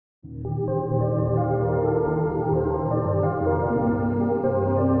Alright,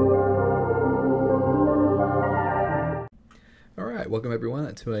 welcome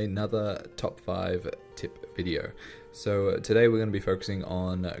everyone to another top 5 tip video. So today we're going to be focusing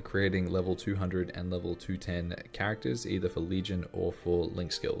on creating level 200 and level 210 characters, either for Legion or for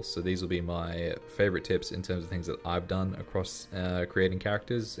Link skills. So these will be my favorite tips in terms of things that I've done across creating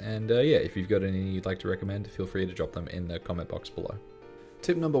characters, and yeah, if you've got any you'd like to recommend, feel free to drop them in the comment box below.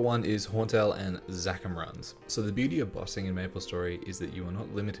 Tip number 1 is Hauntel and Zachem runs. So the beauty of bossing in MapleStory is that you are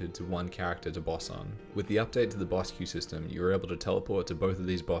not limited to one character to boss on. With the update to the boss queue system, you are able to teleport to both of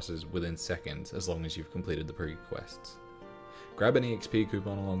these bosses within seconds as long as you've completed the pre-quests. Grab an EXP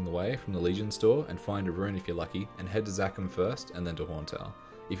coupon along the way from the Legion store and find a rune if you're lucky, and head to Zachem first and then to Hauntel.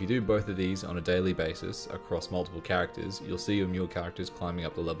 If you do both of these on a daily basis across multiple characters, you'll see your mule characters climbing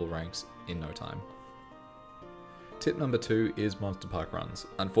up the level ranks in no time. Tip number 2 is Monster Park runs.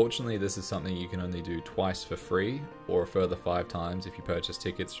 Unfortunately, this is something you can only do twice for free, or a further 5 times if you purchase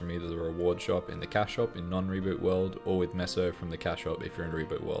tickets from either the reward shop in the cash shop in non-Reboot world, or with Meso from the cash shop if you're in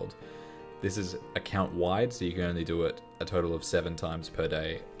Reboot world. This is account wide, so you can only do it a total of 7 times per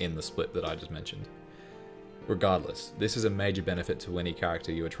day in the split that I just mentioned. Regardless, this is a major benefit to any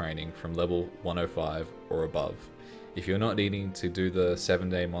character you are training from level 105 or above. If you're not needing to do the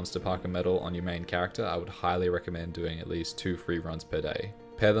 7-day Monster Parker medal on your main character, I would highly recommend doing at least 2 free runs per day.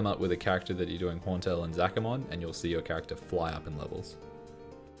 Pair them up with a character that you're doing Hauntel and Zachem on, and you'll see your character fly up in levels.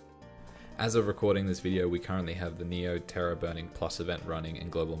 As of recording this video, we currently have the Neo Terra Burning Plus event running in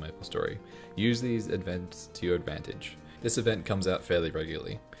Global MapleStory. Use these events to your advantage. This event comes out fairly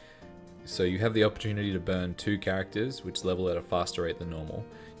regularly. So you have the opportunity to burn 2 characters, which level at a faster rate than normal.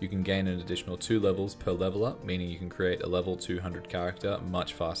 You can gain an additional 2 levels per level up, meaning you can create a level 200 character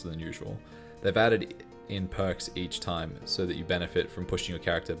much faster than usual. They've added in perks each time so that you benefit from pushing your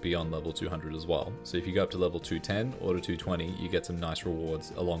character beyond level 200 as well. So if you go up to level 210 or to 220, you get some nice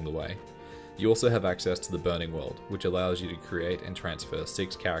rewards along the way. You also have access to the Burning World, which allows you to create and transfer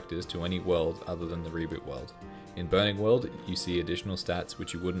 6 characters to any world other than the Reboot world. In Burning World, you see additional stats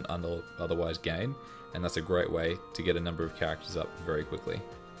which you wouldn't otherwise gain, and that's a great way to get a number of characters up very quickly.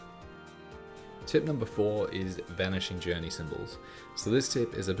 Tip number 4 is Vanishing Journey symbols. So this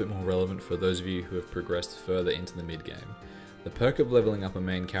tip is a bit more relevant for those of you who have progressed further into the mid game. The perk of leveling up a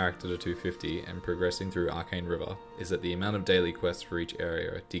main character to 250 and progressing through Arcane River is that the amount of daily quests for each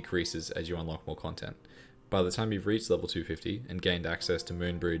area decreases as you unlock more content. By the time you've reached level 250 and gained access to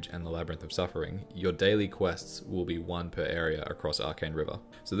Moonbridge and the Labyrinth of Suffering, your daily quests will be 1 per area across Arcane River.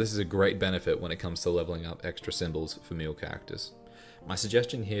 So this is a great benefit when it comes to leveling up extra symbols for mule characters. My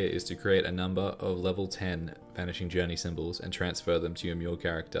suggestion here is to create a number of level 10 Vanishing Journey symbols and transfer them to your mule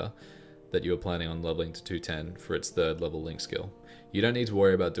character that you are planning on leveling to 210 for its 3rd level Link skill. You don't need to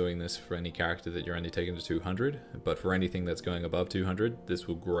worry about doing this for any character that you're only taking to 200, but for anything that's going above 200, this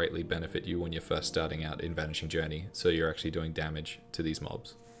will greatly benefit you when you're first starting out in Vanishing Journey, so you're actually doing damage to these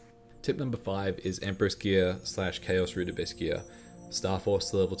mobs. Tip number 5 is Empress gear / Chaos Root Abyss gear,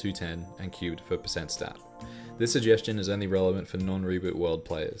 Starforce to level 210 and cubed for percent stat. This suggestion is only relevant for non-Reboot world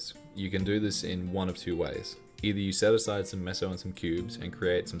players. You can do this in one of 2 ways. Either you set aside some Meso and some cubes and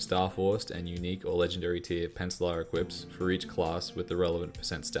create some Starforced and unique or legendary tier Pencilar equips for each class with the relevant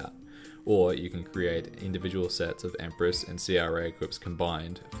percent stat, or you can create individual sets of Empress and CRA equips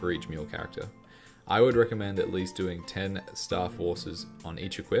combined for each mule character. I would recommend at least doing 10 Starforces on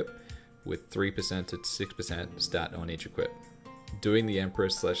each equip, with 3% to 6% stat on each equip. Doing the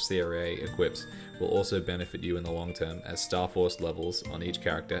Empress / CRA equips will also benefit you in the long term, as Starforce levels on each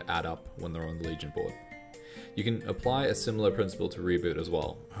character add up when they're on the Legion board. You can apply a similar principle to Reboot as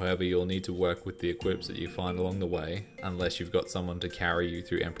well, however you'll need to work with the equips that you find along the way, unless you've got someone to carry you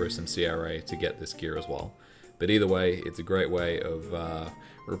through Empress and CRA to get this gear as well. But either way, it's a great way of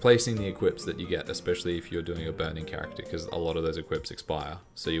replacing the equips that you get, especially if you're doing a burning character, because a lot of those equips expire,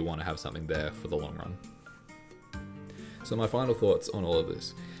 so you want to have something there for the long run. So my final thoughts on all of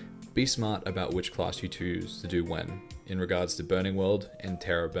this. Be smart about which class you choose to do when, in regards to Burning World and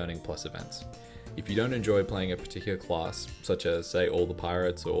Terra Burning Plus events. If you don't enjoy playing a particular class, such as say all the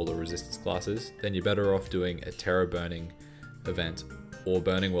pirates or all the resistance classes, then you're better off doing a Terra Burning event or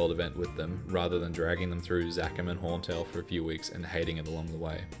Burning World event with them, rather than dragging them through Zachem and Hauntel for a few weeks and hating it along the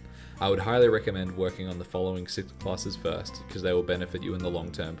way. I would highly recommend working on the following 6 classes first, because they will benefit you in the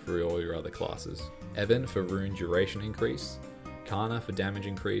long term for all your other classes. Evan for rune duration increase, Kana for damage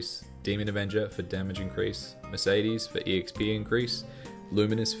increase, Demon Avenger for damage increase, Mercedes for EXP increase,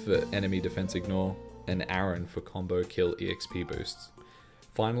 Luminous for enemy defense ignore, and Aaron for combo kill EXP boosts.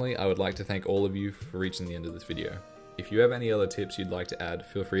 Finally, I would like to thank all of you for reaching the end of this video. If you have any other tips you'd like to add,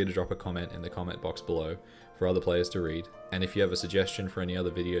 feel free to drop a comment in the comment box below for other players to read. And if you have a suggestion for any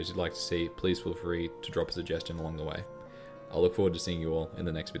other videos you'd like to see, please feel free to drop a suggestion along the way. I'll look forward to seeing you all in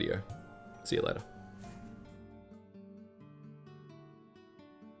the next video. See you later.